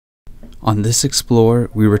On this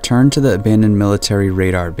explore, we returned to the abandoned military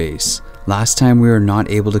radar base. Last time we were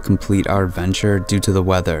not able to complete our adventure due to the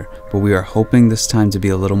weather, but we are hoping this time to be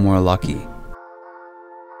a little more lucky.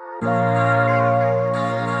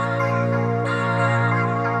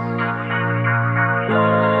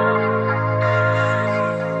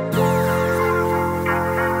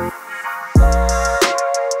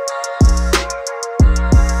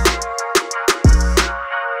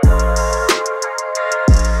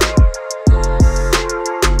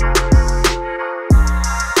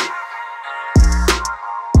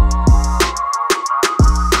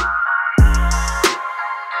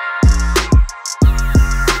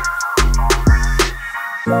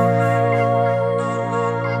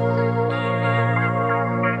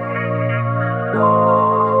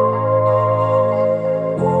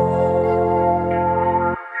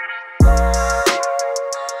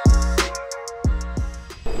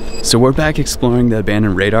 So we're back exploring the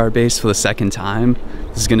abandoned radar base for the second time.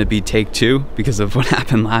 This is gonna be take 2 because of what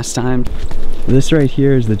happened last time. This right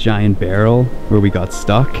here is the giant barrel where we got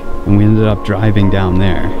stuck and we ended up driving down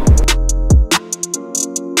there.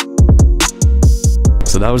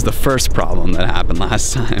 So that was the first problem that happened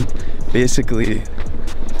last time. Basically,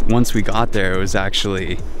 once we got there, it was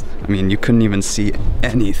actually, I mean, you couldn't even see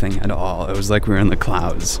anything at all. It was like we were in the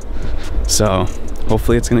clouds. So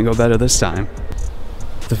hopefully it's gonna go better this time.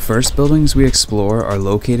 The first buildings we explore are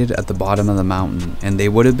located at the bottom of the mountain, and they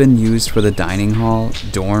would have been used for the dining hall,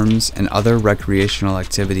 dorms, and other recreational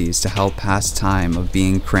activities to help pass time of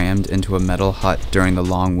being crammed into a metal hut during the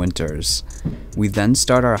long winters. We then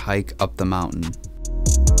start our hike up the mountain.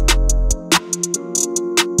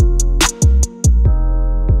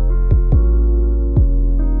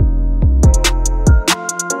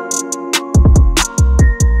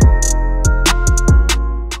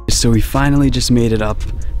 So we finally just made it up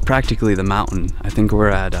practically the mountain. I think we're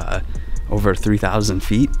at over 3,000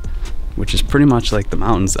 feet, which is pretty much like the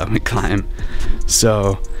mountains that we climb.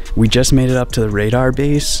 So we just made it up to the radar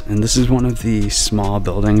base, and this is one of the small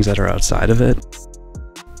buildings that are outside of it.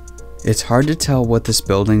 It's hard to tell what this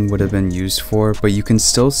building would have been used for, but you can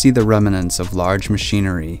still see the remnants of large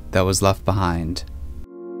machinery that was left behind.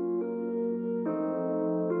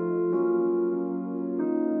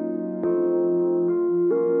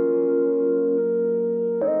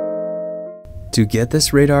 To get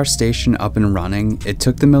this radar station up and running, it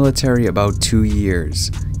took the military about 2 years.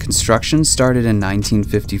 Construction started in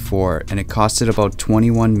 1954 and it costed about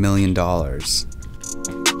 $21 million.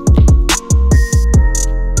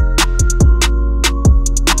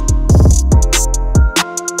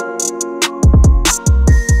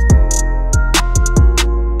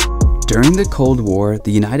 During the Cold War,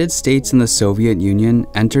 the United States and the Soviet Union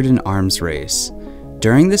entered an arms race.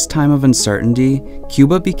 During this time of uncertainty,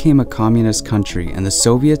 Cuba became a communist country and the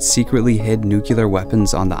Soviets secretly hid nuclear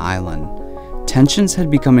weapons on the island. Tensions had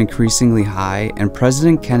become increasingly high and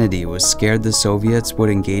President Kennedy was scared the Soviets would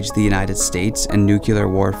engage the United States in nuclear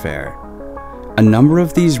warfare. A number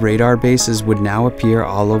of these radar bases would now appear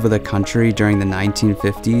all over the country during the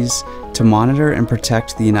 1950s to monitor and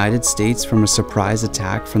protect the United States from a surprise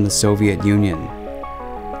attack from the Soviet Union.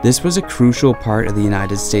 This was a crucial part of the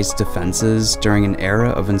United States defenses during an era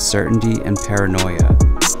of uncertainty and paranoia.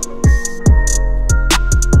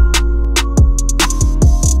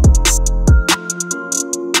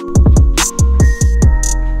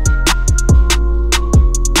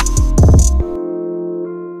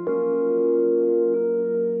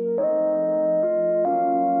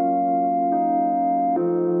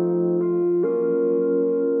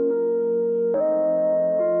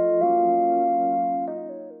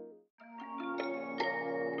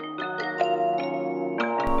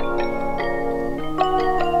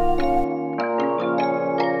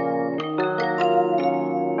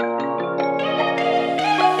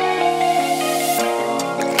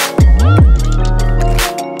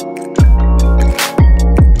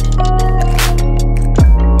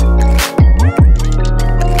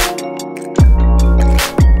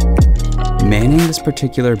 Manning this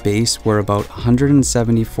particular base were about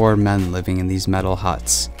 174 men living in these metal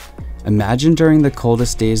huts. Imagine during the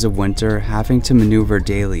coldest days of winter having to maneuver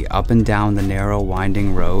daily up and down the narrow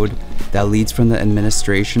winding road that leads from the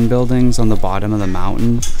administration buildings on the bottom of the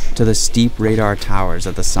mountain to the steep radar towers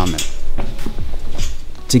at the summit.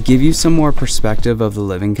 To give you some more perspective of the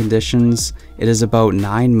living conditions, it is about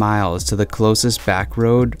 9 miles to the closest back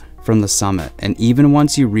road from the summit, and even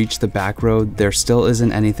once you reach the back road, there still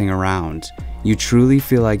isn't anything around. You truly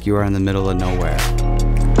feel like you are in the middle of nowhere.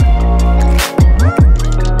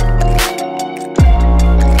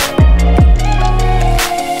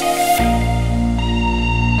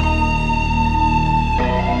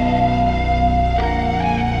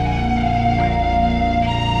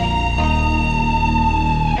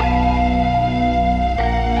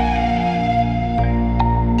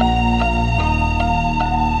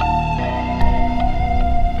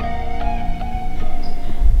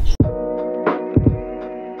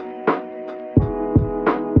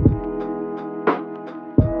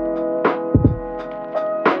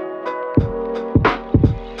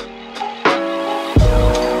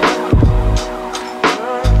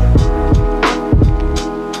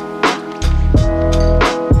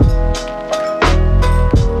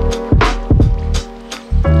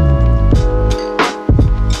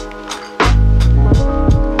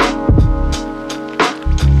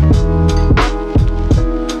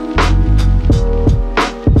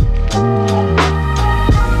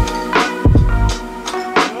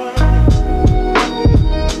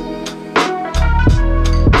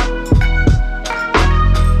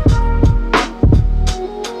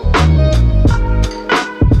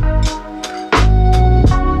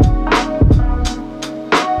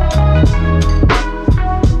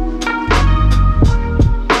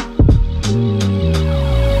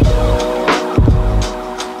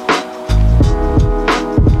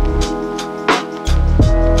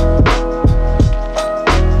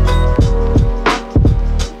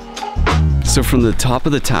 from the top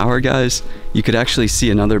of the tower, guys, you could actually see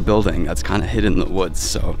another building that's kind of hidden in the woods.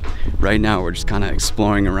 So right now we're just kind of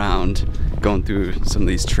exploring around, going through some of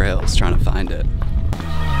these trails, trying to find it.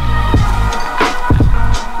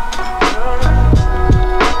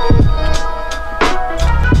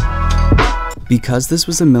 Because this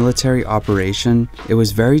was a military operation, it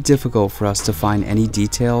was very difficult for us to find any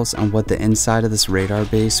details on what the inside of this radar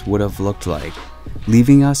base would have looked like,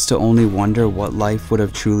 leaving us to only wonder what life would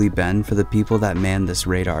have truly been for the people that manned this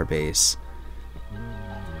radar base.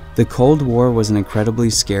 The Cold War was an incredibly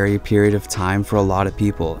scary period of time for a lot of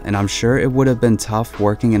people, and I'm sure it would have been tough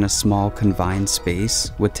working in a small, confined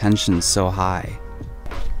space with tensions so high.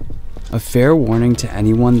 A fair warning to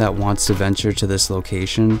anyone that wants to venture to this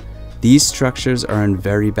location: these structures are in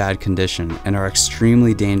very bad condition and are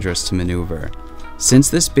extremely dangerous to maneuver. Since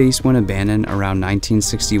this base went abandoned around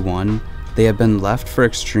 1961, they have been left for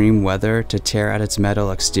extreme weather to tear at its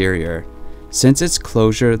metal exterior. Since its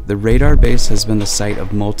closure, the radar base has been the site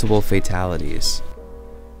of multiple fatalities.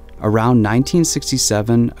 Around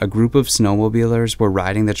 1967, a group of snowmobilers were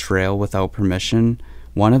riding the trail without permission.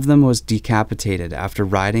 One of them was decapitated after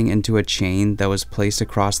riding into a chain that was placed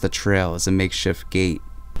across the trail as a makeshift gate.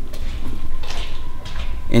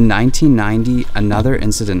 In 1990, another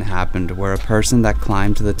incident happened where a person that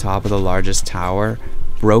climbed to the top of the largest tower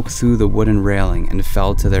broke through the wooden railing and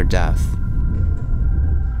fell to their death.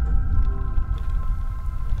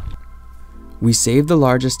 We saved the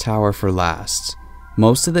largest tower for last.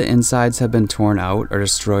 Most of the insides have been torn out or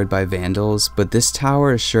destroyed by vandals, but this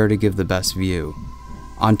tower is sure to give the best view.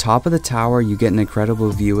 On top of the tower, you get an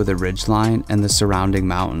incredible view of the ridgeline and the surrounding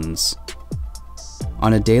mountains.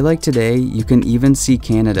 On a day like today, you can even see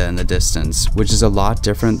Canada in the distance, which is a lot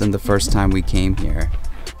different than the first time we came here.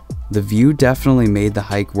 The view definitely made the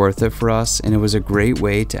hike worth it for us, and it was a great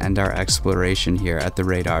way to end our exploration here at the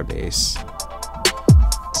radar base.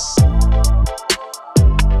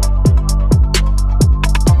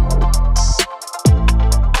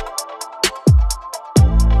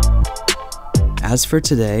 As for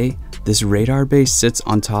today, this radar base sits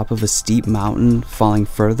on top of a steep mountain, falling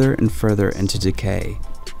further and further into decay.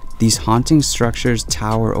 These haunting structures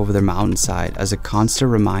tower over the mountainside as a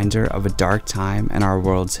constant reminder of a dark time in our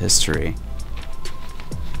world's history.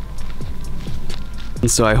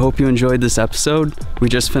 And so I hope you enjoyed this episode. We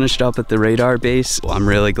just finished up at the radar base. Well, I'm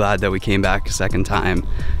really glad that we came back a second time.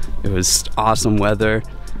 It was awesome weather.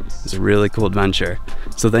 It was a really cool adventure.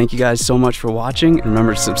 So thank you guys so much for watching, and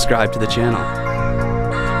remember to subscribe to the channel.